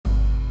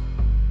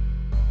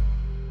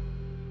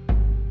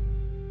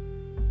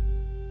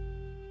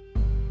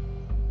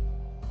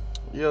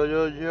Yo,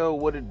 yo, yo,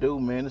 what it do,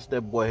 man? It's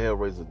that boy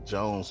Hellraiser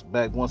Jones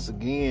back once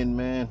again,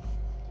 man.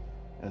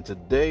 And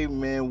today,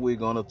 man, we're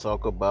gonna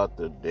talk about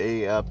the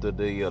day after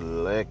the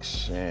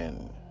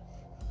election.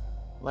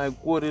 Like,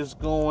 what is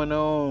going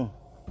on?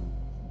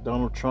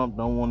 Donald Trump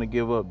don't want to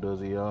give up,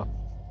 does he, y'all?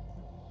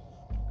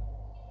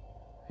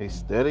 He's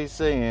steady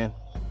saying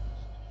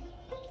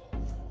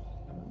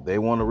they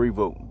want to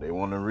revote. They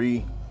want to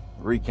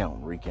recount.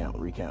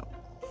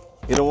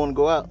 He don't want to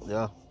go out,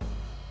 y'all.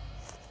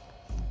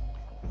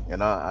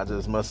 And I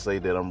just must say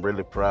that I'm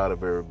really proud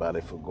of everybody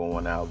for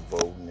going out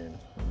voting and,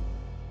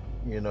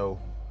 you know,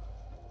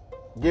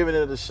 giving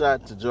it a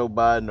shot to Joe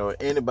Biden or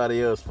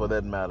anybody else for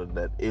that matter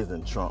that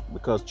isn't Trump.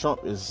 Because Trump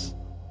it's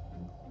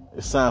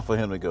time for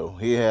him to go.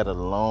 He had a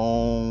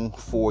long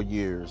 4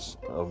 years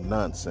of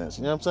nonsense.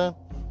 You know what I'm saying?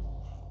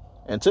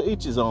 And to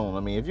each his own. I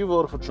mean, if you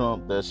voted for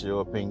Trump, that's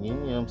your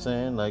opinion. You know what I'm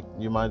saying? Like,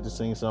 you might just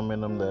see something in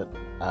them that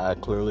I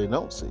clearly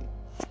don't see.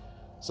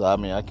 So, I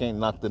mean, I can't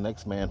knock the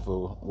next man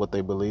for what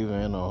they believe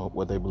in or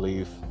what they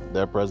believe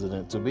their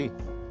president to be.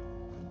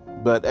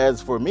 But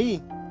as for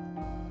me,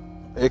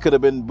 it could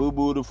have been Boo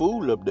Boo the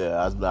Fool up there.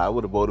 I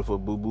would have voted for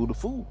Boo Boo the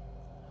Fool.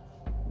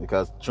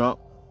 Because Trump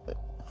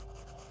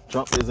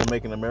isn't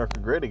making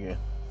America great again.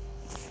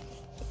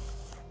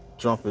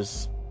 Trump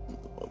is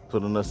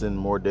putting us in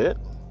more debt.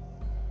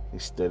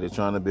 He's steady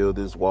trying to build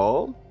this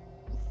wall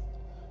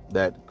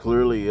that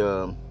clearly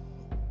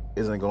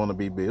isn't going to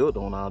be built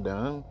on our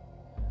dime.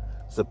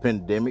 It's a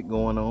pandemic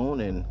going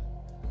on, and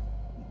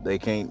they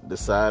can't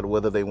decide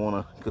whether they want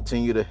to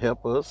continue to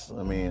help us.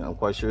 I mean, I'm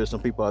quite sure there's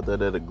some people out there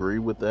that agree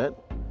with that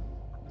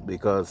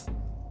because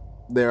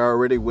they're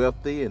already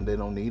wealthy and they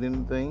don't need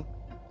anything.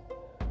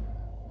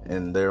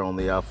 And they're on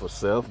the out for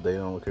self. They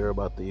don't care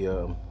about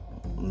the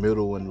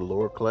middle and the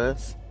lower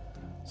class.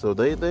 So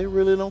they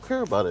really don't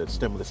care about a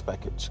stimulus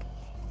package.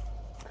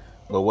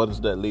 But what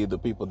does that leave the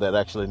people that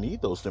actually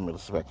need those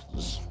stimulus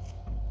packages?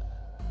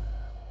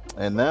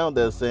 And now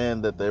they're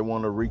saying that they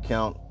want to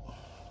recount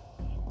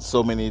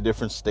so many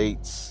different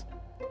states.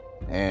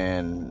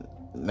 And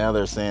now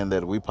they're saying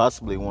that we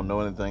possibly won't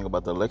know anything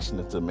about the election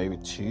until maybe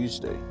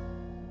Tuesday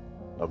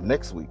of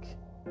next week.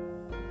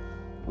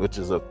 Which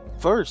is a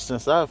first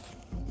since I've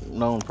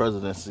known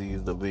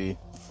presidencies to be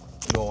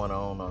going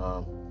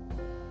on.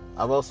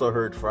 I've also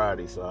heard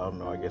Friday, so I don't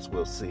know. I guess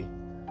we'll see.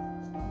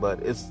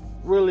 But it's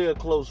really a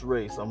close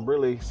race. I'm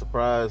really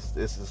surprised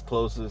it's as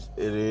close as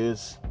it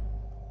is.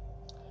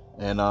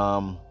 And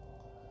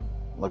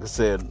like I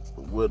said,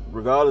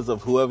 regardless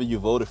of whoever you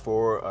voted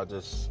for,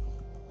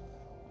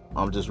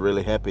 I'm just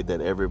really happy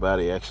that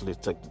everybody actually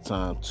took the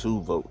time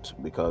to vote,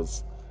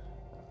 because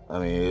I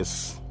mean,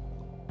 it's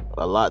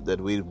a lot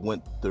that we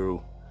went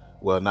through.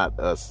 Well, not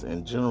us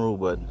in general,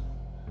 but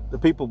the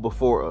people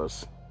before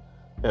us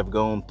have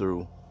gone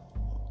through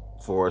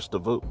for us to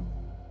vote.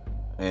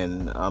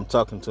 And I'm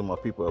talking to my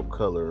people of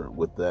color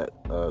with that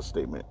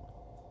statement.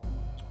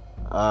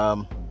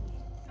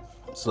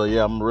 So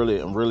yeah, I'm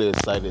really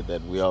excited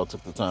that we all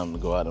took the time to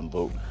go out and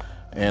vote.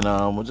 And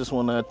I just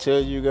want to tell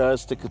you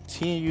guys to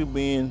continue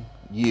being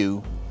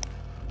you,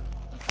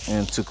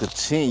 and to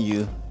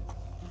continue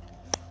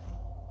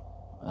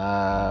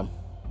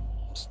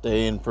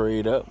staying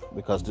prayed up,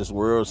 because this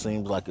world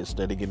seems like it's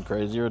steady getting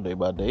crazier day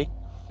by day.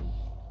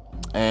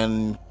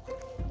 And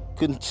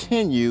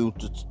continue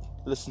to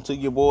listen to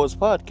your boy's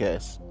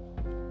podcast.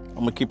 I'm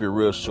gonna keep it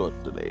real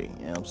short today,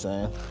 you know what I'm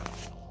saying?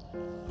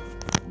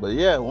 But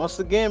yeah, once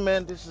again,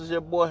 man, this is your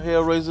boy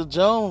Hellraiser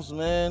Jones,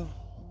 man.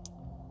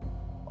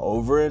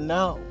 Over and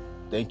out.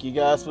 Thank you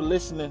guys for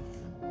listening.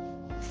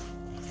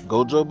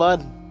 Go Joe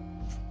Biden.